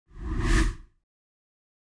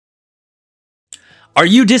Are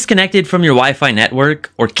you disconnected from your Wi-Fi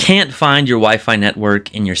network or can't find your Wi-Fi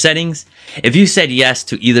network in your settings? If you said yes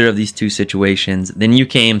to either of these two situations, then you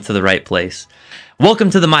came to the right place. Welcome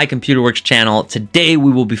to the My Computer Works channel. Today we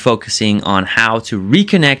will be focusing on how to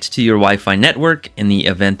reconnect to your Wi-Fi network in the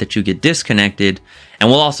event that you get disconnected. And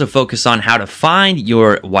we'll also focus on how to find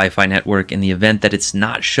your Wi-Fi network in the event that it's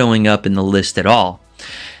not showing up in the list at all.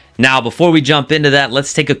 Now, before we jump into that,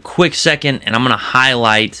 let's take a quick second and I'm going to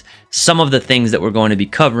highlight some of the things that we're going to be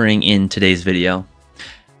covering in today's video.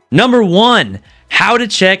 Number one, how to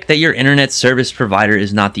check that your internet service provider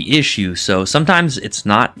is not the issue. So sometimes it's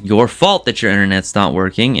not your fault that your internet's not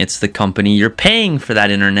working. It's the company you're paying for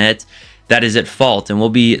that internet that is at fault. And we'll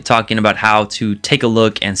be talking about how to take a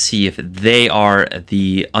look and see if they are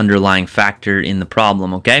the underlying factor in the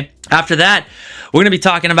problem, okay? After that, we're going to be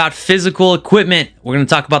talking about physical equipment. We're going to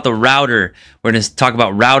talk about the router. We're going to talk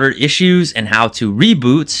about router issues and how to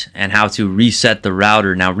reboot and how to reset the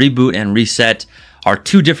router. Now, reboot and reset are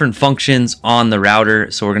two different functions on the router.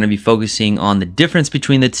 So we're going to be focusing on the difference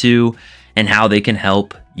between the two and how they can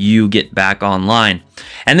help you get back online.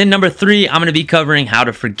 And then number three, I'm going to be covering how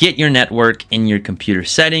to forget your network in your computer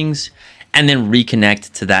settings and then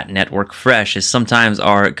reconnect to that network fresh, as sometimes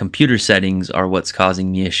our computer settings are what's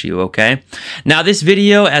causing the issue, okay? Now this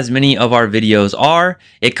video, as many of our videos are,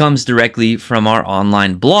 it comes directly from our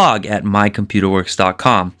online blog at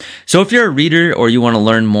mycomputerworks.com. So if you're a reader or you want to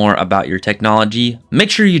learn more about your technology, make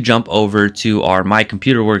sure you jump over to our My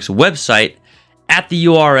Computer Works website at the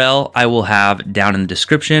URL I will have down in the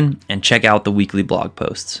description and check out the weekly blog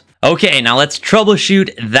posts. Okay, now let's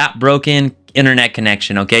troubleshoot that broken internet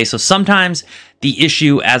connection, okay? So sometimes the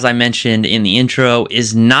issue, as I mentioned in the intro,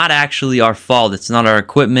 is not actually our fault. It's not our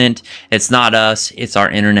equipment. It's not us. It's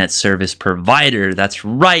our internet service provider. That's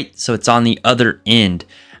right. So it's on the other end.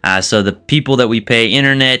 So the people that we pay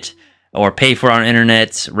internet or pay for our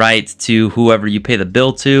internet, right, to whoever you pay the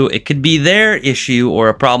bill to, it could be their issue or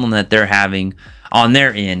a problem that they're having on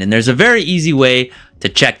their end. And there's a very easy way to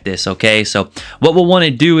check this, okay? So what we'll want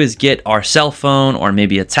to do is get our cell phone or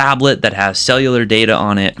maybe a tablet that has cellular data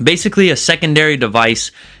on it, basically a secondary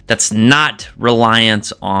device that's not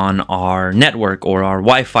reliant on our network or our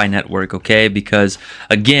Wi-Fi network, okay? Because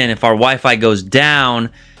again, if our Wi-Fi goes down,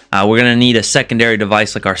 we're going to need a secondary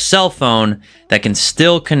device like our cell phone that can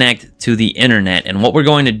still connect to the internet. And what we're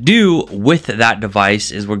going to do with that device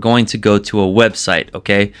is we're going to go to a website,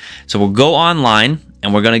 okay? So we'll go online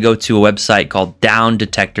and we're going to go to a website called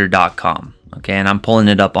downdetector.com, okay? And I'm pulling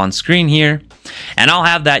it up on screen here. And I'll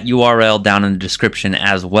have that URL down in the description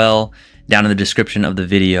as well, down in the description of the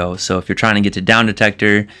video. So if you're trying to get to Down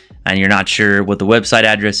Detector and you're not sure what the website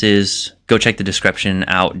address is, go check the description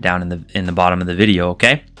out down in the bottom of the video,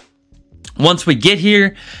 okay? Once we get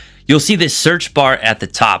here, you'll see this search bar at the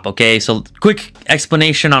top, okay? So quick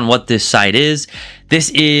explanation on what this site is. This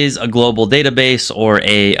is a global database or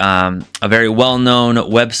a very well-known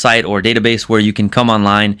website or database where you can come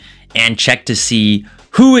online and check to see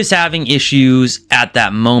who is having issues at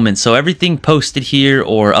that moment. So everything posted here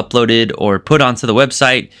or uploaded or put onto the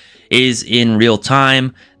website is in real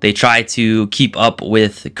time. They try to keep up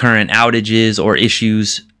with current outages or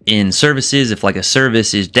issues in services. If like a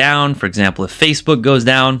service is down, for example, if Facebook goes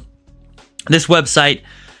down, this website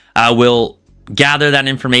will gather that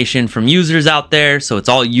information from users out there. So it's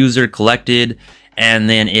all user collected, and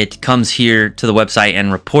then it comes here to the website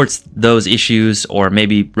and reports those issues, or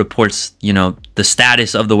maybe reports, you know, the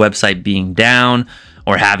status of the website being down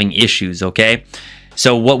or having issues, okay?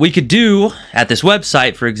 So what we could do at this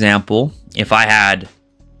website, for example, if I had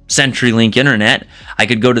CenturyLink internet, I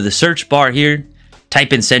could go to the search bar here,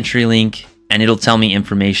 type in CenturyLink, and it'll tell me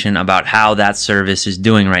information about how that service is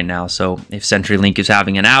doing right now. So if CenturyLink is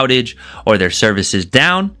having an outage or their service is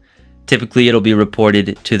down, typically it'll be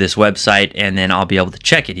reported to this website and then I'll be able to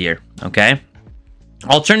check it here, okay?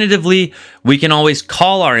 Alternatively, we can always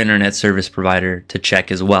call our internet service provider to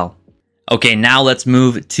check as well. Okay, now let's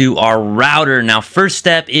move to our router. Now, first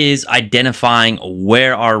step is identifying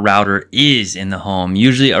where our router is in the home.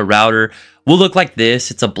 Usually a router will look like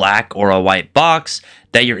this. It's a black or a white box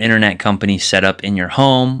that your internet company set up in your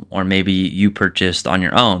home, or maybe you purchased on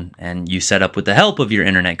your own and you set up with the help of your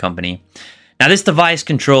internet company. Now, this device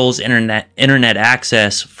controls internet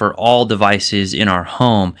access for all devices in our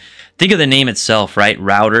home. Think of the name itself, right?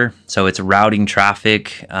 Router. So it's routing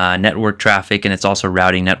traffic, network traffic, and it's also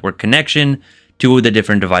routing network connection to the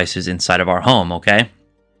different devices inside of our home, okay?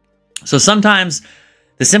 So sometimes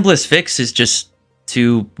the simplest fix is just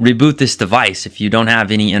to reboot this device. If you don't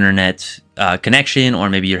have any internet connection, or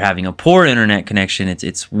maybe you're having a poor internet connection,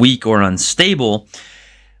 it's weak or unstable,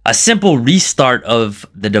 A simple restart of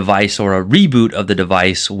the device or a reboot of the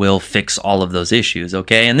device will fix all of those issues,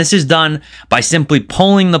 okay? And this is done by simply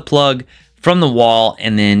pulling the plug from the wall,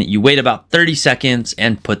 and then you wait about 30 seconds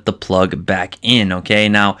and put the plug back in, okay?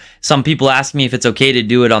 Now, some people ask me if it's okay to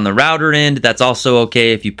do it on the router end. That's also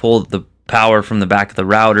okay if you pull the power from the back of the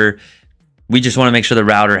router. We just want to make sure the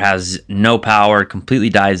router has no power, completely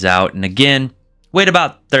dies out. And again, wait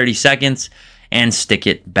about 30 seconds and stick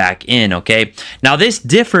it back in, okay? Now, this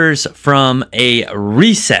differs from a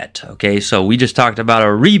reset, okay? So we just talked about a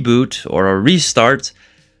reboot or a restart.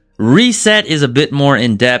 Reset is a bit more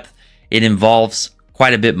in-depth. It involves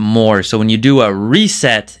quite a bit more. So when you do a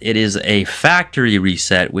reset, it is a factory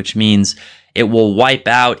reset, which means it will wipe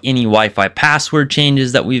out any Wi-Fi password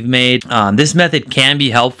changes that we've made. This method can be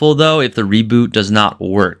helpful though if the reboot does not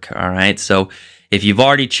work, all right? So if you've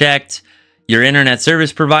already checked your internet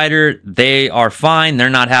service provider, they are fine. They're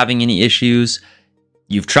not having any issues.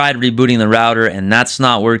 You've tried rebooting the router and that's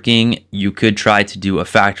not working. You could try to do a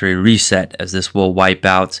factory reset, as this will wipe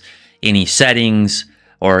out any settings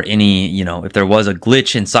or any, if there was a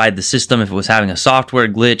glitch inside the system, if it was having a software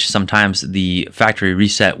glitch, sometimes the factory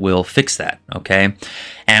reset will fix that, okay?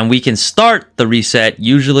 And we can start the reset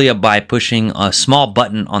usually by pushing a small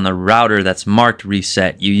button on the router that's marked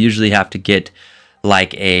reset. You usually have to get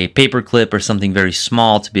like a paper clip or something very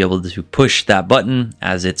small to be able to push that button,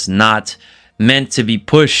 as it's not meant to be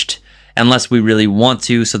pushed unless we really want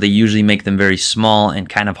to. So they usually make them very small and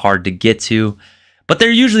kind of hard to get to. But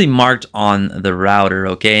they're usually marked on the router,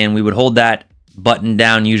 okay? And we would hold that button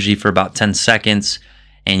down usually for about 10 seconds,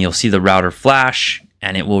 and you'll see the router flash,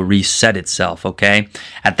 and it will reset itself, okay?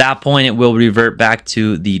 At that point, it will revert back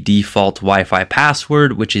to the default Wi-Fi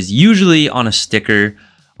password, which is usually on a sticker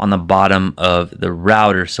on the bottom of the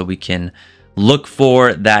router. So we can look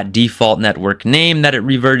for that default network name that it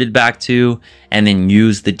reverted back to, and then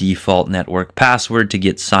use the default network password to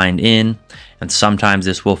get signed in. And sometimes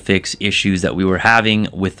this will fix issues that we were having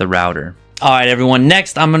with the router. All right, everyone,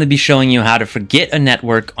 next I'm going to be showing you how to forget a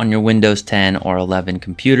network on your Windows 10 or 11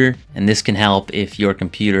 computer. And this can help if your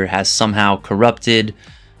computer has somehow corrupted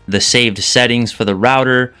the saved settings for the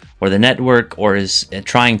router or the network, or is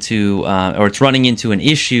trying to, or it's running into an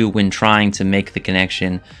issue when trying to make the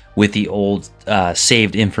connection with the old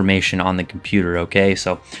saved information on the computer, okay?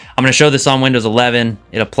 So I'm gonna show this on Windows 11.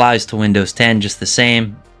 It applies to Windows 10 just the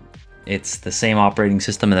same. It's the same operating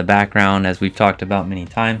system in the background as we've talked about many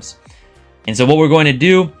times. And so what we're going to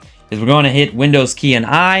do is we're going to hit Windows key and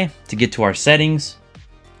I to get to our settings.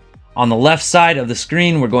 On the left side of the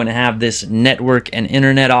screen, we're going to have this network and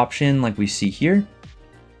internet option like we see here.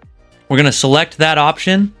 We're going to select that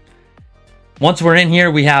option. Once we're in here,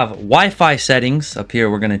 we have Wi-Fi settings. Up here,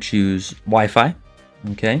 we're going to choose Wi-Fi,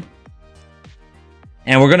 okay?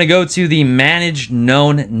 And we're going to go to the Manage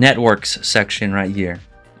Known Networks section right here,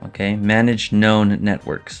 okay? Manage Known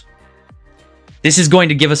Networks. This is going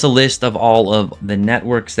to give us a list of all of the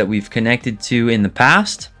networks that we've connected to in the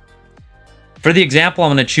past. For the example,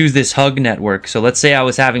 I'm going to choose this Hug network. So let's say I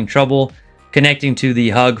was having trouble connecting to the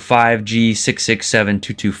Hug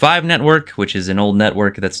 5G667225 network, which is an old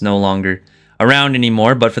network that's no longer around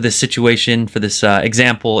anymore. But for this situation, for this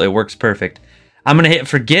example, it works perfect. I'm going to hit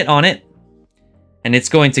Forget on it, and it's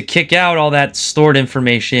going to kick out all that stored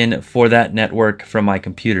information for that network from my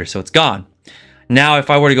computer. So it's gone. Now, if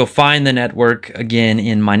I were to go find the network again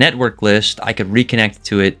in my network list, I could reconnect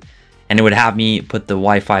to it, and it would have me put the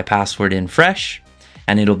Wi-Fi password in fresh,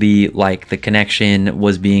 and it'll be like the connection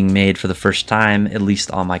was being made for the first time, at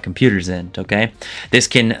least on my computer's end, okay? This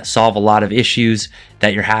can solve a lot of issues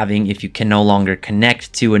that you're having if you can no longer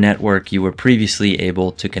connect to a network you were previously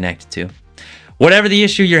able to connect to. Whatever the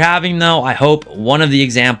issue you're having though, I hope one of the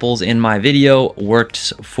examples in my video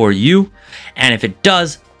works for you. And if it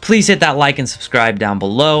does, please hit that like and subscribe down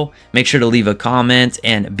below. Make sure to leave a comment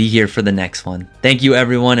and be here for the next one. Thank you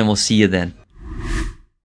everyone, and we'll see you then.